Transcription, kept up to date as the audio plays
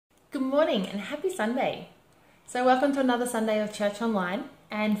Good morning and happy Sunday. So welcome to another Sunday of Church Online.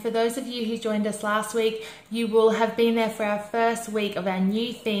 And for those of you who joined us last week, you will have been there for our first week of our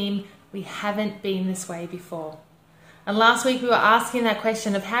new theme, We Haven't Been This Way Before. And last week we were asking that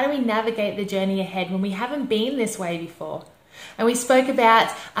question of how do we navigate the journey ahead when we haven't been this way before? And we spoke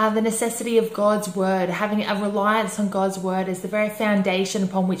about the necessity of God's word, having a reliance on God's word as the very foundation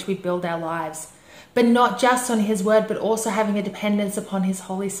upon which we build our lives. But not just on his word, but also having a dependence upon his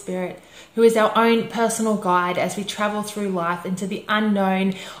Holy Spirit, who is our own personal guide as we travel through life into the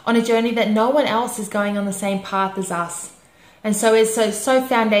unknown on a journey that no one else is going on the same path as us. And so it's so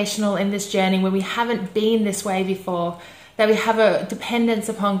foundational in this journey when we haven't been this way before, that we have a dependence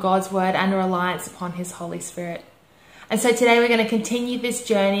upon God's word and a reliance upon his Holy Spirit. And so today we're going to continue this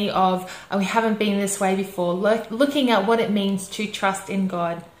journey of we haven't been this way before, looking at what it means to trust in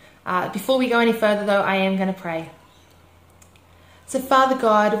God. Before we go any further though, I am going to pray. So Father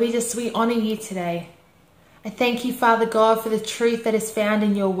God, we honor you today. I thank you, Father God, for the truth that is found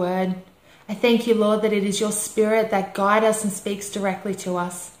in your word. I thank you, Lord, that it is your spirit that guides us and speaks directly to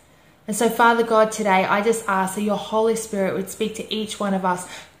us. And so Father God, today I just ask that your Holy Spirit would speak to each one of us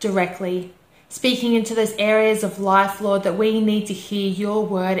directly, speaking into those areas of life, Lord, that we need to hear your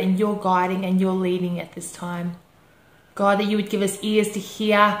word and your guiding and your leading at this time. God, that you would give us ears to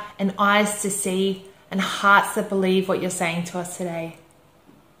hear and eyes to see and hearts that believe what you're saying to us today.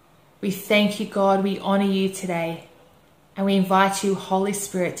 We thank you, God. We honor you today. And we invite you, Holy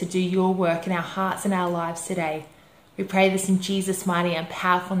Spirit, to do your work in our hearts and our lives today. We pray this in Jesus' mighty and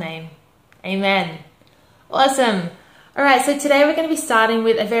powerful name. Amen. Awesome. All right, so today we're going to be starting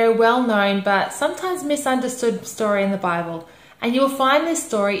with a very well-known but sometimes misunderstood story in the Bible. And you'll find this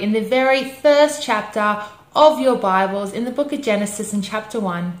story in the very first chapter of your Bibles in the book of Genesis in chapter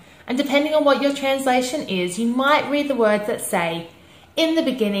 1. And depending on what your translation is, you might read the words that say, "In the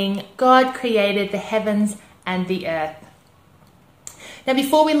beginning, God created the heavens and the earth." Now,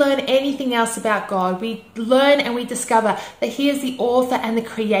 before we learn anything else about God, we learn and we discover that he is the author and the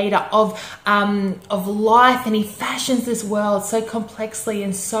creator of life, and he fashions this world so complexly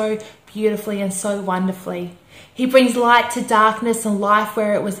and so beautifully and so wonderfully. He brings light to darkness and life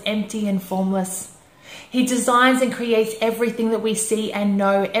where it was empty and formless. He designs and creates everything that we see and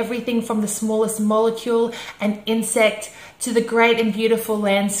know, everything from the smallest molecule and insect to the great and beautiful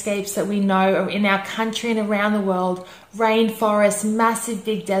landscapes that we know in our country and around the world, rainforests, massive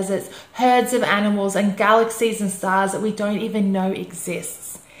big deserts, herds of animals and galaxies and stars that we don't even know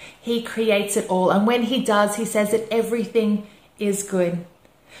exists. He creates it all, and when he does, he says that everything is good.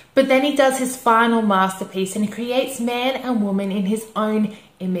 But then he does his final masterpiece and he creates man and woman in his own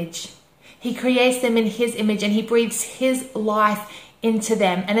image. He creates them in his image and he breathes his life into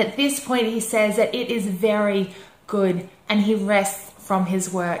them. And at this point he says that it is very good, and he rests from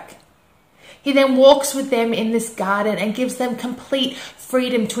his work. He then walks with them in this garden and gives them complete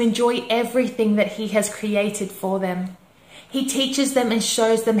freedom to enjoy everything that he has created for them. He teaches them and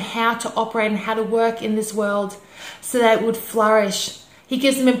shows them how to operate and how to work in this world so that it would flourish. He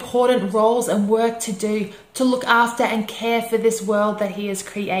gives them important roles and work to do, to look after and care for this world that he has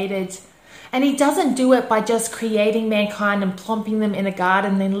created. And he doesn't do it by just creating mankind and plumping them in a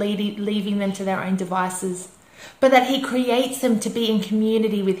garden and then leaving them to their own devices, but that he creates them to be in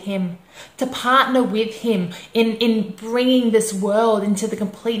community with him, to partner with him in bringing this world into the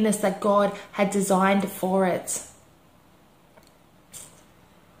completeness that God had designed for it.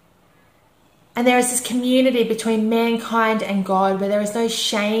 And there is this community between mankind and God where there is no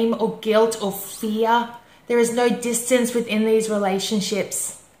shame or guilt or fear. There is no distance within these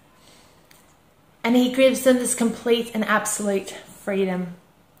relationships. And he gives them this complete and absolute freedom.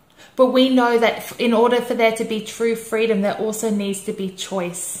 But we know that in order for there to be true freedom, there also needs to be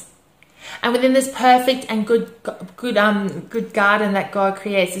choice. And within this perfect and good garden that God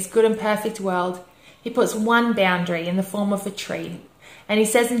creates, this good and perfect world, he puts one boundary in the form of a tree. And he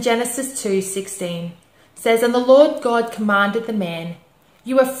says in Genesis 2:16, says, "And the Lord God commanded the man,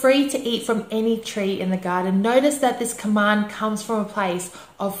 'You are free to eat from any tree in the garden.'" Notice that this command comes from a place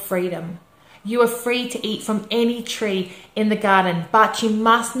of freedom. You are free to eat from any tree in the garden, but you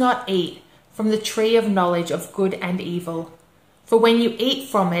must not eat from the tree of knowledge of good and evil. For when you eat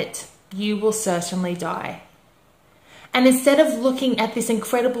from it, you will certainly die. And instead of looking at this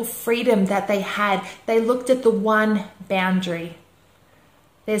incredible freedom that they had, they looked at the one boundary.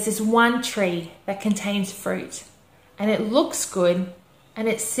 There's this one tree that contains fruit, and it looks good, and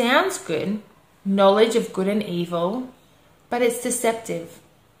it sounds good, knowledge of good and evil, but it's deceptive.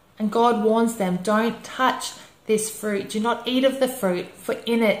 And God warns them, don't touch this fruit. Do not eat of the fruit, for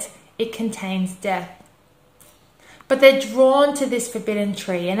in it contains death. But they're drawn to this forbidden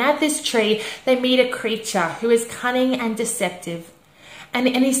tree. And at this tree, they meet a creature who is cunning and deceptive. And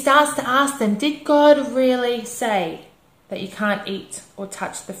he starts to ask them, did God really say that you can't eat or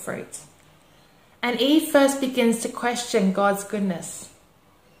touch the fruit? And Eve first begins to question God's goodness.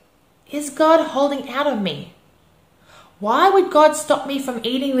 Is God holding out on me? Why would God stop me from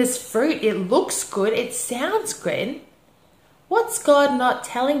eating this fruit? It looks good. It sounds good. What's God not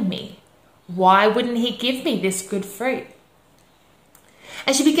telling me? Why wouldn't he give me this good fruit?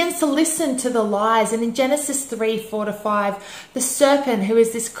 And she begins to listen to the lies. And in Genesis 3, 4-5, the serpent, who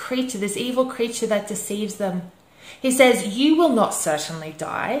is this creature, this evil creature that deceives them, he says, you will not certainly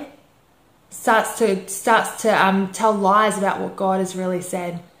die. Starts to tell lies about what God has really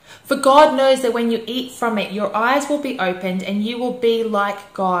said. For God knows that when you eat from it, your eyes will be opened and you will be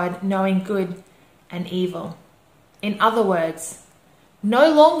like God, knowing good and evil. In other words,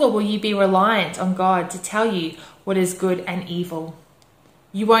 no longer will you be reliant on God to tell you what is good and evil.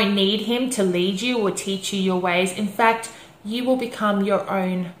 You won't need him to lead you or teach you your ways. In fact, you will become your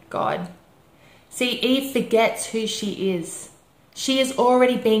own God. See, Eve forgets who she is. She is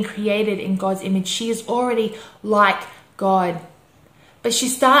already being created in God's image. She is already like God. But she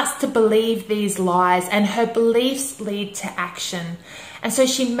starts to believe these lies, and her beliefs lead to action. And so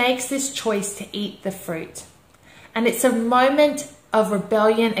she makes this choice to eat the fruit. And it's a moment of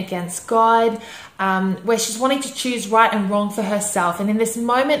rebellion against God, where she's wanting to choose right and wrong for herself. And in this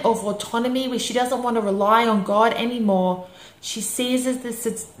moment of autonomy, where she doesn't want to rely on God anymore, she seizes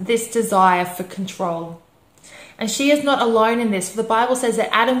this desire for control. And she is not alone in this. The Bible says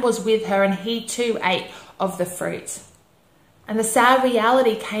that Adam was with her and he too ate of the fruit. And the sad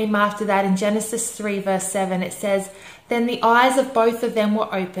reality came after that. In Genesis 3 verse 7, it says, then the eyes of both of them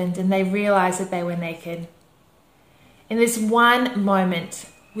were opened and they realized that they were naked. In this one moment,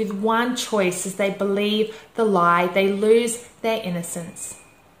 with one choice, as they believe the lie, they lose their innocence.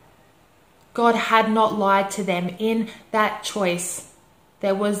 God had not lied to them. In that choice,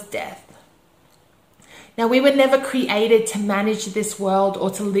 there was death. Now, we were never created to manage this world or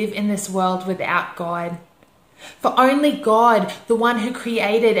to live in this world without God. For only God, the one who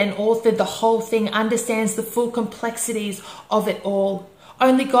created and authored the whole thing, understands the full complexities of it all.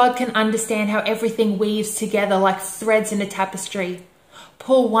 Only God can understand how everything weaves together like threads in a tapestry.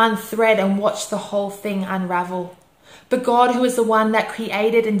 Pull one thread and watch the whole thing unravel. But God, who is the one that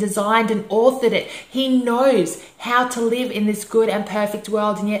created and designed and authored it, he knows how to live in this good and perfect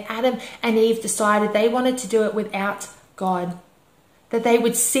world. And yet Adam and Eve decided they wanted to do it without God. That they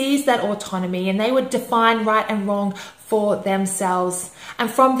would seize that autonomy and they would define right and wrong for themselves. And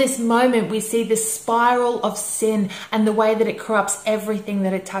from this moment, we see this spiral of sin and the way that it corrupts everything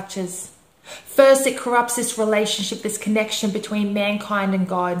that it touches. First, it corrupts this relationship, this connection between mankind and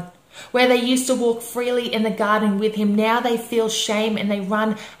God. Where they used to walk freely in the garden with him, now they feel shame and they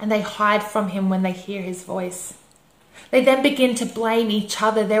run and they hide from him when they hear his voice. They then begin to blame each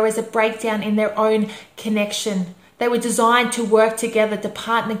other. There is a breakdown in their own connection. They were designed to work together, to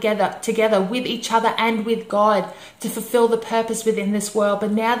partner together with each other and with God to fulfill the purpose within this world.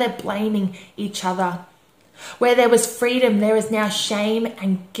 But now they're blaming each other. Where there was freedom, there is now shame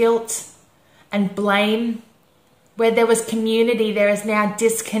and guilt and blame. Where there was community, there is now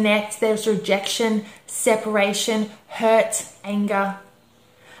disconnect. There's rejection, separation, hurt, anger.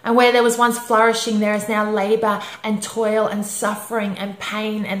 And where there was once flourishing, there is now labor and toil and suffering and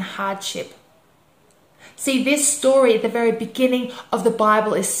pain and hardship. See, this story at the very beginning of the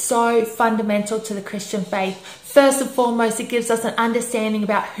Bible is so fundamental to the Christian faith. First and foremost, it gives us an understanding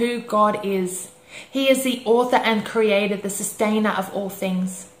about who God is. He is the author and creator, the sustainer of all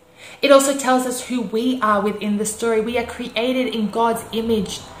things. It also tells us who we are within the story. We are created in God's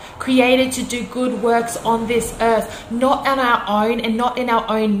image, created to do good works on this earth, not on our own and not in our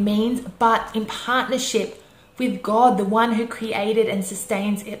own means, but in partnership with God, the one who created and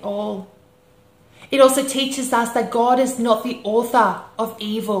sustains it all. It also teaches us that God is not the author of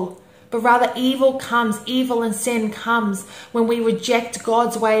evil, but rather evil and sin comes when we reject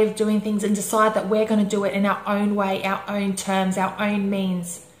God's way of doing things and decide that we're going to do it in our own way, our own terms, our own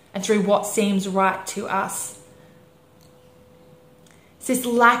means, and through what seems right to us. It's this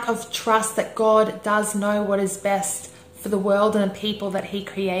lack of trust that God does know what is best for the world and the people that he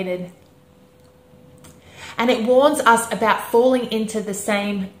created. And it warns us about falling into the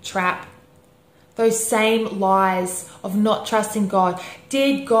same trap. Those same lies of not trusting God.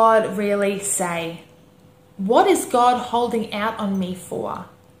 Did God really say? What is God holding out on me for?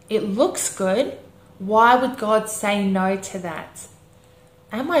 It looks good. Why would God say no to that?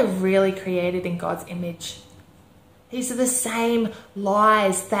 Am I really created in God's image? These are the same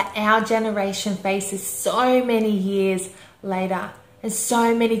lies that our generation faces so many years later, and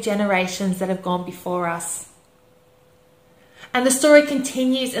so many generations that have gone before us. And the story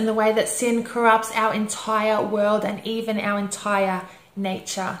continues in the way that sin corrupts our entire world and even our entire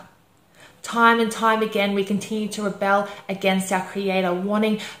nature. Time and time again, we continue to rebel against our Creator,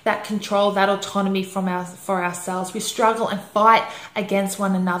 wanting that control, that autonomy for ourselves. We struggle and fight against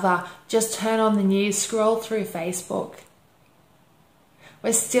one another. Just turn on the news, scroll through Facebook.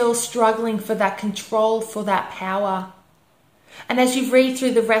 We're still struggling for that control, for that power. And as you read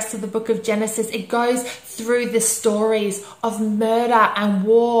through the rest of the book of Genesis, it goes through the stories of murder and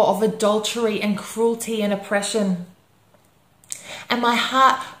war, of adultery and cruelty and oppression. And my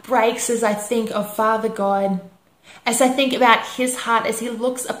heart breaks as I think of Father God, as I think about his heart as he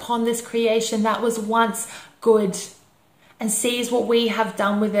looks upon this creation that was once good and sees what we have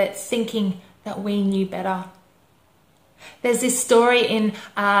done with it, thinking that we knew better. There's this story in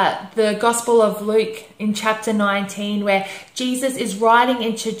the Gospel of Luke in chapter 19 where Jesus is riding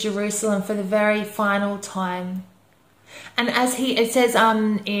into Jerusalem for the very final time. And it says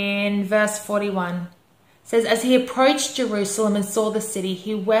in verse 41, it says, as he approached Jerusalem and saw the city,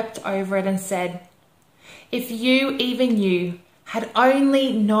 he wept over it and said, if you, even you, had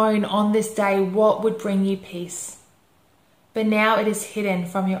only known on this day what would bring you peace, but now it is hidden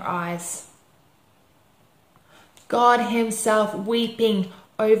from your eyes. God himself weeping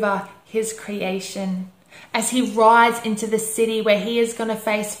over his creation as he rides into the city where he is going to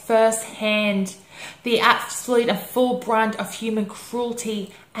face firsthand the absolute and full brunt of human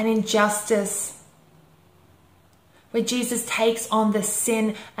cruelty and injustice. Where Jesus takes on the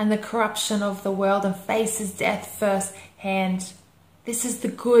sin and the corruption of the world and faces death firsthand. This is the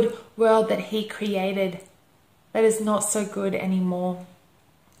good world that he created that is not so good anymore.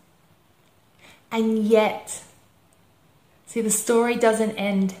 And yet, see, the story doesn't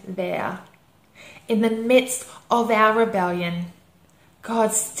end there. In the midst of our rebellion,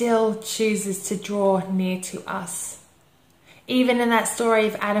 God still chooses to draw near to us. Even in that story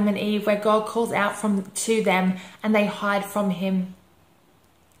of Adam and Eve, where God calls out to them and they hide from him,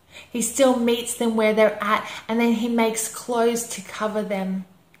 he still meets them where they're at, and then he makes clothes to cover them.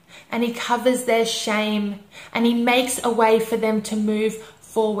 And he covers their shame, and he makes a way for them to move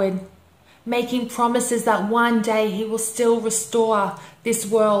forward, making promises that one day he will still restore this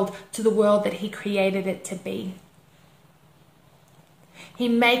world to the world that he created it to be. He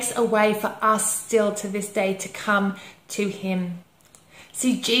makes a way for us still to this day to come to him.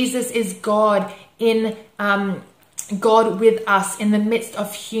 See, Jesus is God God with us in the midst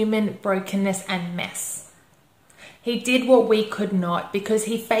of human brokenness and mess. He did what we could not because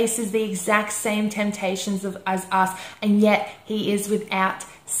he faces the exact same temptations as us, and yet he is without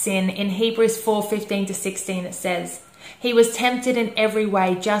sin. In Hebrews 4:15-16 it says, he was tempted in every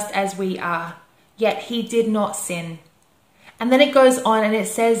way just as we are, yet he did not sin. And then it goes on and it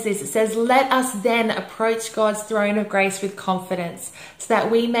says this, it says, let us then approach God's throne of grace with confidence so that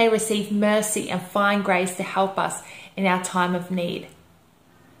we may receive mercy and find grace to help us in our time of need.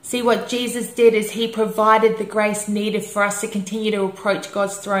 See, what Jesus did is he provided the grace needed for us to continue to approach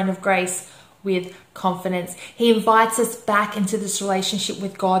God's throne of grace with confidence. He invites us back into this relationship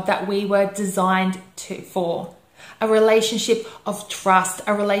with God that we were designed for. A relationship of trust,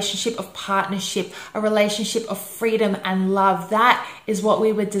 a relationship of partnership, a relationship of freedom and love. That is what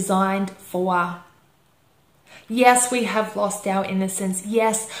we were designed for. Yes, we have lost our innocence.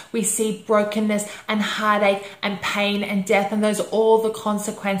 Yes, we see brokenness and heartache and pain and death, and those are all the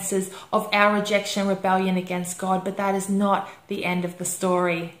consequences of our rejection and rebellion against God. But that is not the end of the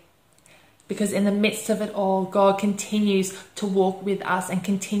story. Because in the midst of it all, God continues to walk with us and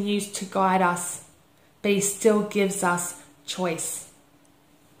continues to guide us. But he still gives us choice.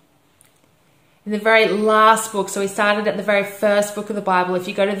 In the very last book, so we started at the very first book of the Bible. If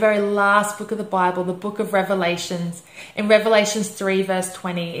you go to the very last book of the Bible, the book of Revelations, in Revelations 3 verse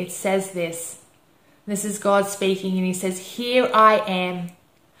 20, it says this. This is God speaking, and he says, here I am.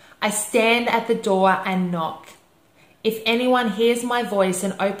 I stand at the door and knock. If anyone hears my voice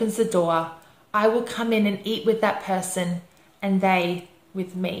and opens the door, I will come in and eat with that person, and they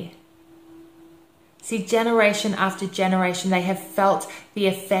with me. See, generation after generation, they have felt the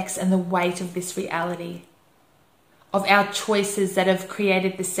effects and the weight of this reality, of our choices that have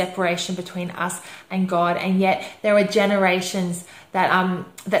created this separation between us and God. And yet there are generations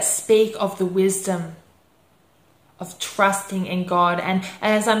that speak of the wisdom of trusting in God. And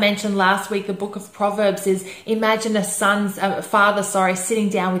as I mentioned last week, the book of Proverbs is, imagine a father sitting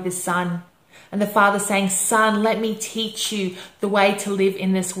down with his son, And the Father saying, son, let me teach you the way to live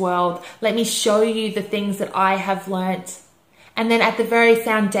in this world. Let me show you the things that I have learnt. And then at the very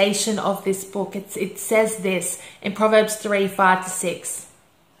foundation of this book, it says this in Proverbs 3:5-6.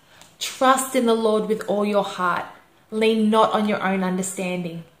 Trust in the Lord with all your heart. Lean not on your own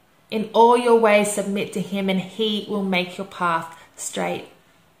understanding. In all your ways submit to him, and he will make your path straight.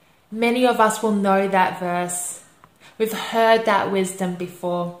 Many of us will know that verse. We've heard that wisdom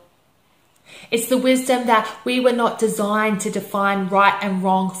before. It's the wisdom that we were not designed to define right and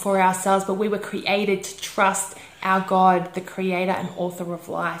wrong for ourselves, but we were created to trust our God, the creator and author of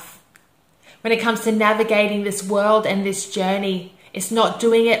life. When it comes to navigating this world and this journey, it's not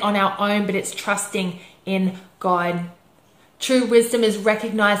doing it on our own, but it's trusting in God. True wisdom is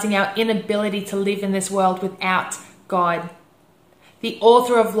recognizing our inability to live in this world without God. The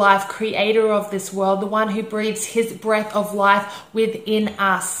author of life, creator of this world, the one who breathes his breath of life within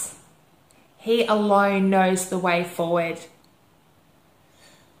us. He alone knows the way forward.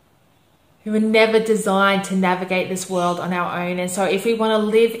 We were never designed to navigate this world on our own. And so if we want to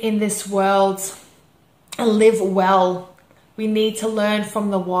live in this world and live well, we need to learn from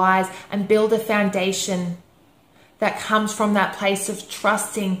the wise and build a foundation that comes from that place of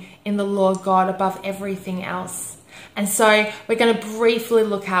trusting in the Lord God above everything else. And so we're going to briefly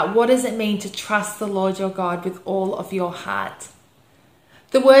look at what does it mean to trust the Lord your God with all of your heart.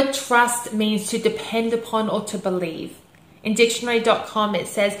 The word trust means to depend upon or to believe. In dictionary.com it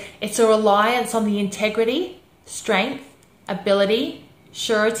says it's a reliance on the integrity, strength, ability,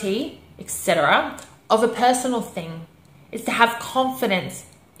 surety, etc. of a person or thing. It's to have confidence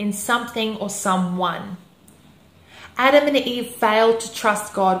in something or someone. Adam and Eve failed to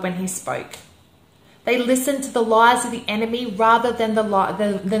trust God when he spoke. They listened to the lies of the enemy rather than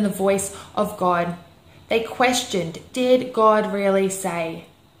the voice of God. They questioned, did God really say?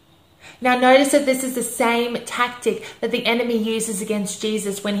 Now notice that this is the same tactic that the enemy uses against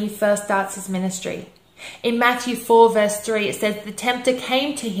Jesus when he first starts his ministry. In Matthew 4:3 it says, the tempter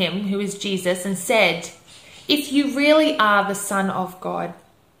came to him, who is Jesus, and said, if you really are the Son of God.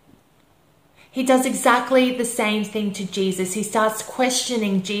 He does exactly the same thing to Jesus. He starts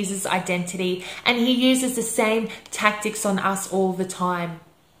questioning Jesus' identity, and he uses the same tactics on us all the time.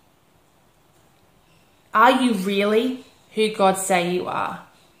 Are you really who God say you are?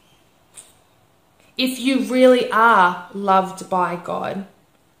 If you really are loved by God,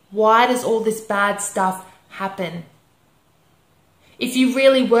 why does all this bad stuff happen? If you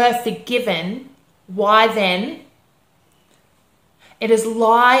really were forgiven, why then? It is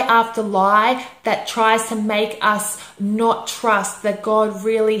lie after lie that tries to make us not trust that God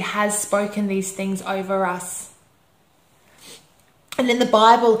really has spoken these things over us. And in the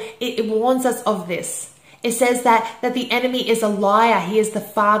Bible, it warns us of this. It says that the enemy is a liar. He is the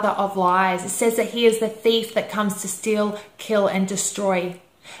father of lies. It says that he is the thief that comes to steal, kill, and destroy.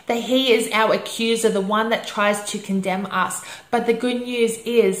 That he is our accuser, the one that tries to condemn us. But the good news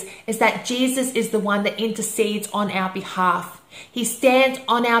is that Jesus is the one that intercedes on our behalf. He stands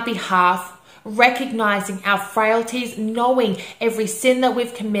on our behalf, recognizing our frailties, knowing every sin that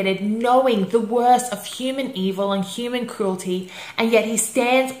we've committed, knowing the worst of human evil and human cruelty, and yet he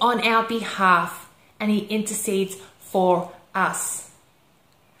stands on our behalf and he intercedes for us.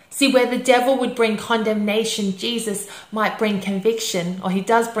 See, where the devil would bring condemnation, Jesus might bring conviction, or he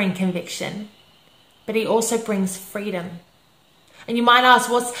does bring conviction, but he also brings freedom. And you might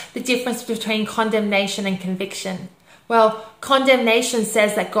ask, what's the difference between condemnation and conviction? Well, condemnation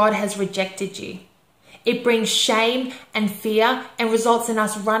says that God has rejected you. It brings shame and fear and results in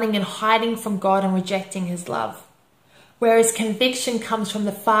us running and hiding from God and rejecting his love. Whereas conviction comes from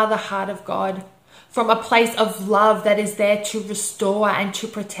the Father heart of God, from a place of love that is there to restore and to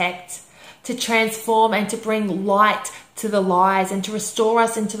protect, to transform and to bring light to the lies and to restore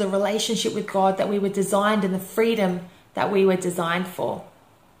us into the relationship with God that we were designed and the freedom that we were designed for.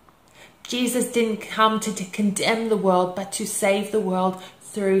 Jesus didn't come to condemn the world, but to save the world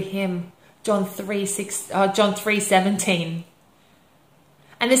through him. John 3:17.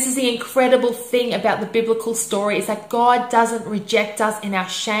 And this is the incredible thing about the biblical story, is that God doesn't reject us in our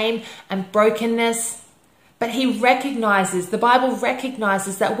shame and brokenness, but he recognizes, the Bible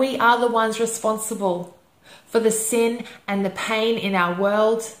recognizes that we are the ones responsible for the sin and the pain in our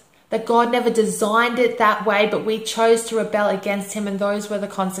world, that God never designed it that way, but we chose to rebel against him, and those were the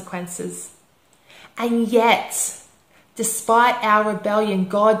consequences. And yet, despite our rebellion,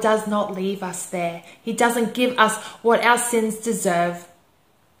 God does not leave us there. He doesn't give us what our sins deserve,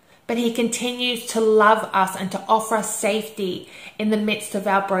 but he continues to love us and to offer us safety in the midst of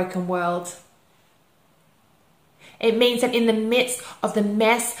our broken world. It means that in the midst of the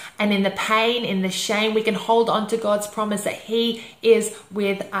mess and in the pain, in the shame, we can hold on to God's promise that He is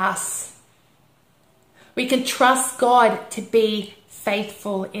with us. We can trust God to be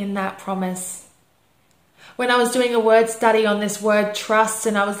faithful in that promise. When I was doing a word study on this word trust,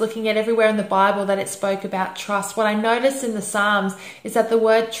 and I was looking at everywhere in the Bible that it spoke about trust, what I noticed in the Psalms is that the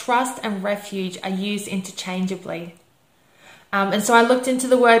word trust and refuge are used interchangeably. And so I looked into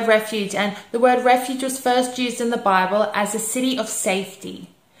the word refuge, and the word refuge was first used in the Bible as a city of safety.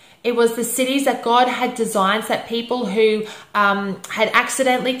 It was the cities that God had designed so that people who had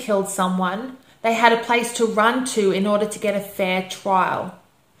accidentally killed someone, they had a place to run to in order to get a fair trial.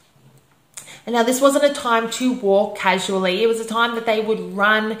 And now this wasn't a time to walk casually. It was a time that they would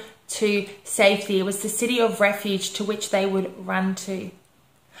run to safety. It was the city of refuge to which they would run to.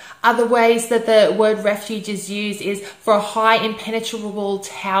 Other ways that the word refuge is used is for a high impenetrable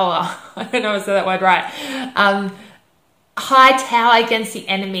tower. I don't know if I said that word right. High tower against the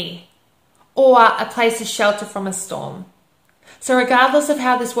enemy, or a place of shelter from a storm. So regardless of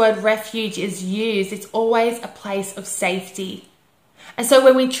how this word refuge is used, it's always a place of safety. And so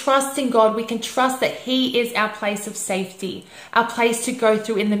when we trust in God, we can trust that He is our place of safety, our place to go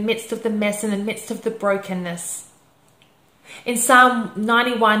through in the midst of the mess, in the midst of the brokenness. In Psalm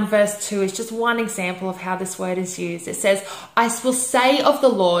 91 verse 2 is just one example of how this word is used. It says, I will say of the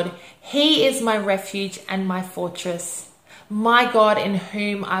Lord, He is my refuge and my fortress, my God in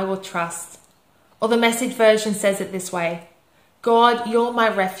whom I will trust. Or the Message version says it this way, God, you're my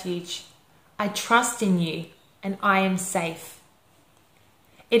refuge. I trust in you and I am safe.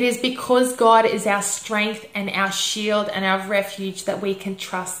 It is because God is our strength and our shield and our refuge that we can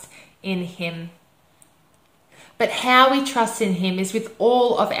trust in Him. But how we trust in Him is with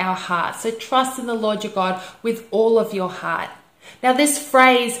all of our heart. So trust in the Lord your God with all of your heart. Now this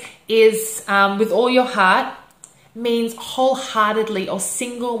phrase is with all your heart means wholeheartedly or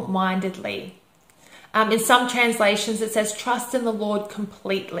single-mindedly. In some translations it says trust in the Lord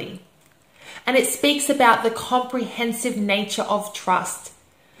completely. And it speaks about the comprehensive nature of trust,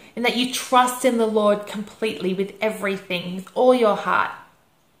 in that you trust in the Lord completely with everything, with all your heart.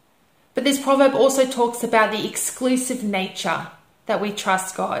 But this proverb also talks about the exclusive nature that we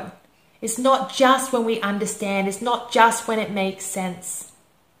trust God. It's not just when we understand, it's not just when it makes sense.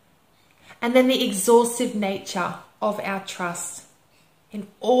 And then the exhaustive nature of our trust in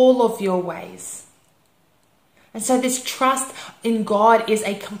all of your ways. And so this trust in God is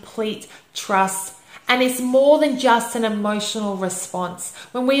a complete trust. And it's more than just an emotional response.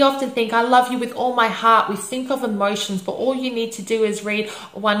 When we often think, I love you with all my heart, we think of emotions, but all you need to do is read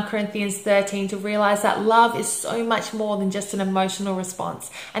 1 Corinthians 13 to realize that love is so much more than just an emotional response.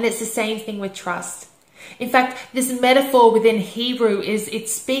 And it's the same thing with trust. In fact, this metaphor within Hebrew it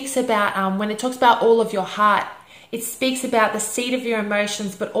speaks about, when it talks about all of your heart, it speaks about the seat of your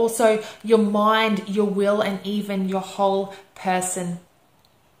emotions, but also your mind, your will, and even your whole person.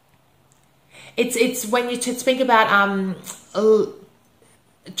 It's when you speak about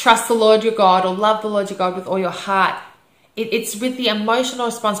trust the Lord your God or love the Lord your God with all your heart. It's with the emotional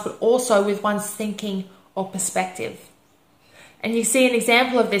response, but also with one's thinking or perspective. And you see an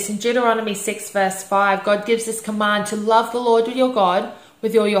example of this in Deuteronomy 6 verse 5. God gives this command to love the Lord your God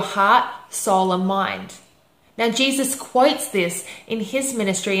with all your heart, soul, and mind. Now Jesus quotes this in His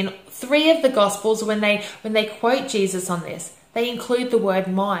ministry in 3 of the Gospels. When they quote Jesus on this, they include the word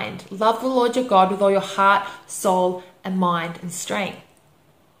mind. Love the Lord your God with all your heart, soul, and mind and strength.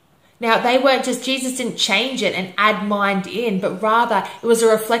 Now, Jesus didn't change it and add mind in, but rather it was a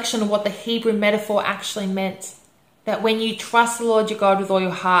reflection of what the Hebrew metaphor actually meant. That when you trust the Lord your God with all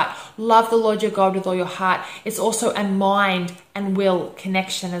your heart, love the Lord your God with all your heart, it's also a mind and will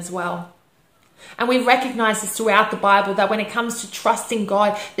connection as well. And we recognize this throughout the Bible, that when it comes to trusting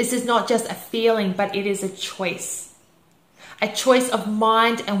God, this is not just a feeling, but it is a choice. A choice of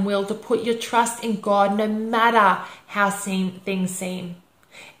mind and will to put your trust in God no matter how things seem.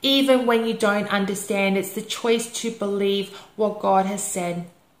 Even when you don't understand, it's the choice to believe what God has said.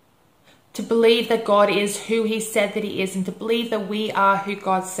 To believe that God is who He said that He is, and to believe that we are who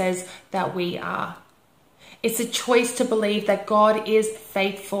God says that we are. It's a choice to believe that God is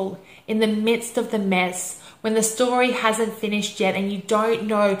faithful in the midst of the mess. When the story hasn't finished yet and you don't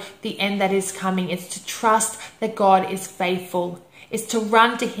know the end that is coming, it's to trust that God is faithful. It's to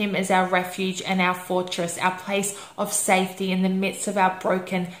run to Him as our refuge and our fortress, our place of safety in the midst of our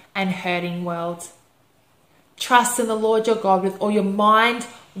broken and hurting world. Trust in the Lord your God with all your mind,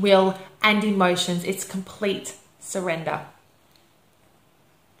 will, and emotions. It's complete surrender.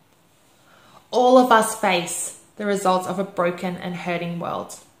 All of us face the results of a broken and hurting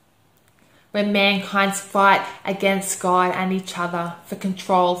world. where mankind's fight against God and each other for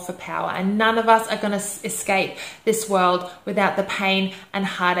control, for power. And none of us are going to escape this world without the pain and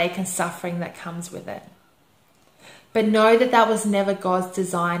heartache and suffering that comes with it. But know that that was never God's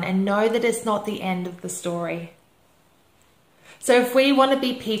design, and know that it's not the end of the story. So if we want to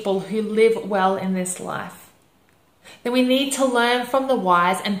be people who live well in this life, then we need to learn from the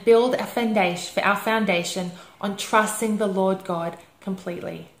wise and build our foundation on trusting the Lord God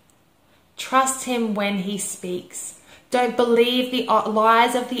completely. Trust him when he speaks. Don't believe the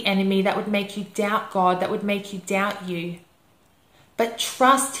lies of the enemy that would make you doubt God, that would make you doubt you. But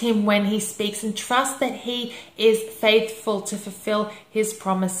trust him when he speaks, and trust that he is faithful to fulfill his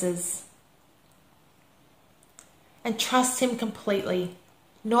promises. And trust him completely,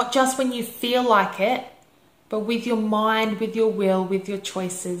 not just when you feel like it, but with your mind, with your will, with your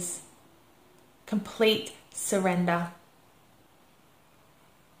choices. Complete surrender.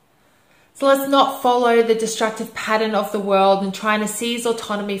 So let's not follow the destructive pattern of the world and trying to seize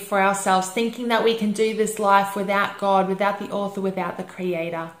autonomy for ourselves, thinking that we can do this life without God, without the author, without the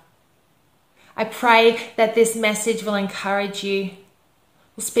creator. I pray that this message will encourage you,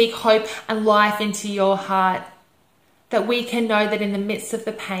 will speak hope and life into your heart, that we can know that in the midst of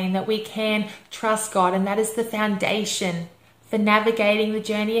the pain, that we can trust God, and that is the foundation for navigating the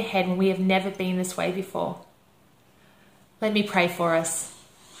journey ahead when we have never been this way before. Let me pray for us.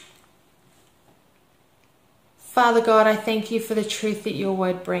 Father God, I thank you for the truth that your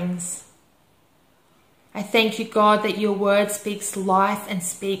word brings. I thank you, God, that your word speaks life and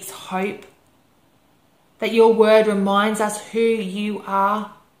speaks hope. That your word reminds us who you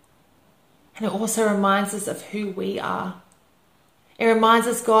are. And it also reminds us of who we are. It reminds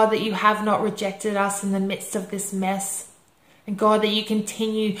us, God, that you have not rejected us in the midst of this mess. And God, that you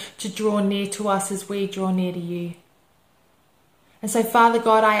continue to draw near to us as we draw near to you. And so, Father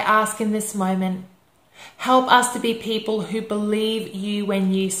God, I ask in this moment, help us to be people who believe you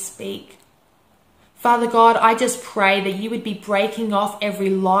when you speak. Father God, I just pray that you would be breaking off every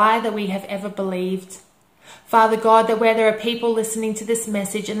lie that we have ever believed. Father God, that where there are people listening to this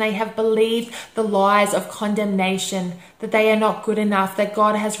message and they have believed the lies of condemnation, that they are not good enough, that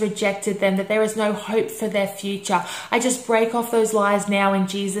God has rejected them, that there is no hope for their future, I just break off those lies now in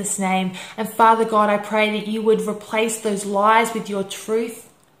Jesus' name. And Father God, I pray that you would replace those lies with your truth,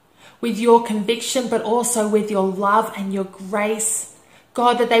 with your conviction, but also with your love and your grace.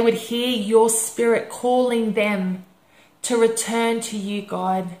 God, that they would hear your spirit calling them to return to you,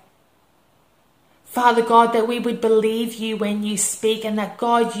 God. Father God, that we would believe you when you speak, and that,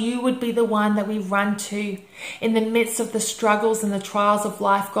 God, you would be the one that we run to in the midst of the struggles and the trials of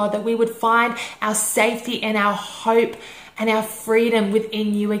life, God, that we would find our safety and our hope and our freedom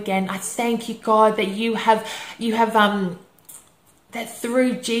within you again. I thank you, God, that that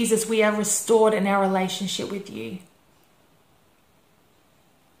through Jesus we are restored in our relationship with you.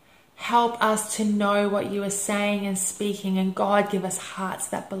 Help us to know what you are saying and speaking, and God, give us hearts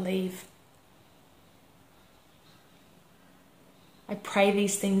that believe. I pray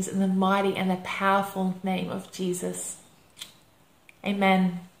these things in the mighty and the powerful name of Jesus.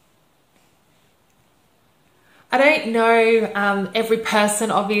 Amen. I don't know every person,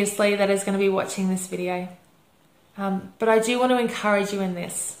 obviously, that is going to be watching this video. But I do want to encourage you in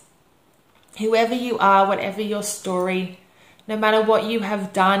this. Whoever you are, whatever your story, no matter what you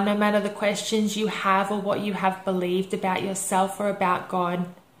have done, no matter the questions you have or what you have believed about yourself or about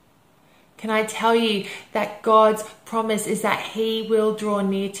God, can I tell you that God's promise is that he will draw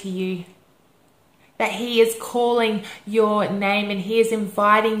near to you, that he is calling your name and he is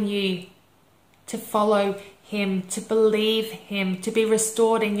inviting you to follow him, to believe him, to be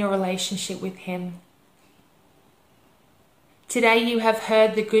restored in your relationship with him. Today you have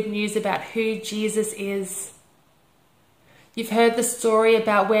heard the good news about who Jesus is. You've heard the story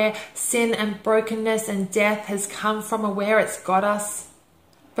about where sin and brokenness and death has come from and where it's got us.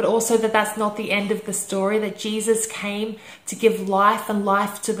 But also that that's not the end of the story, that Jesus came to give life and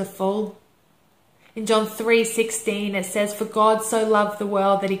life to the full. In John 3:16 it says, "For God so loved the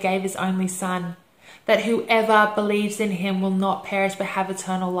world that he gave his only Son, that whoever believes in him will not perish but have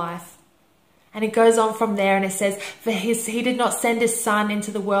eternal life." And it goes on from there and it says, "For he did not send his Son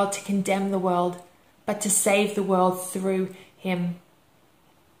into the world to condemn the world, but to save the world through him."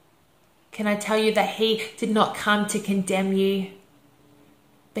 Can I tell you that he did not come to condemn you,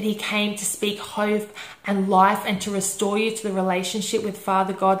 but he came to speak hope and life and to restore you to the relationship with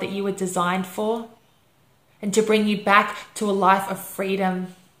Father God that you were designed for, and to bring you back to a life of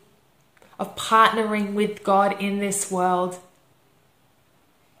freedom, of partnering with God in this world.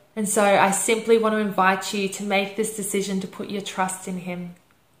 And so I simply want to invite you to make this decision to put your trust in him.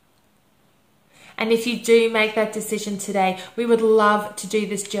 And if you do make that decision today, we would love to do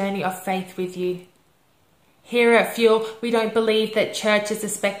this journey of faith with you. Here at Fuel, we don't believe that church is a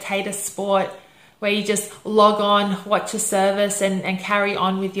spectator sport where you just log on, watch a service and carry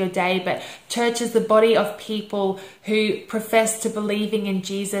on with your day. But church is the body of people who profess to believing in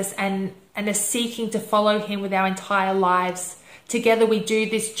Jesus and are seeking to follow him with our entire lives. Together we do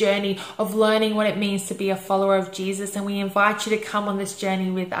this journey of learning what it means to be a follower of Jesus, and we invite you to come on this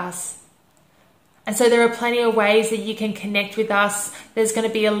journey with us. And so there are plenty of ways that you can connect with us. There's going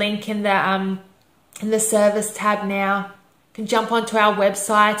to be a link in the service tab now. You can jump onto our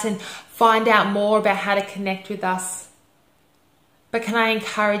website and find out more about how to connect with us. But can I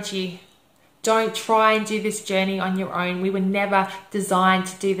encourage you, don't try and do this journey on your own. We were never designed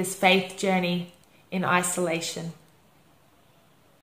to do this faith journey in isolation.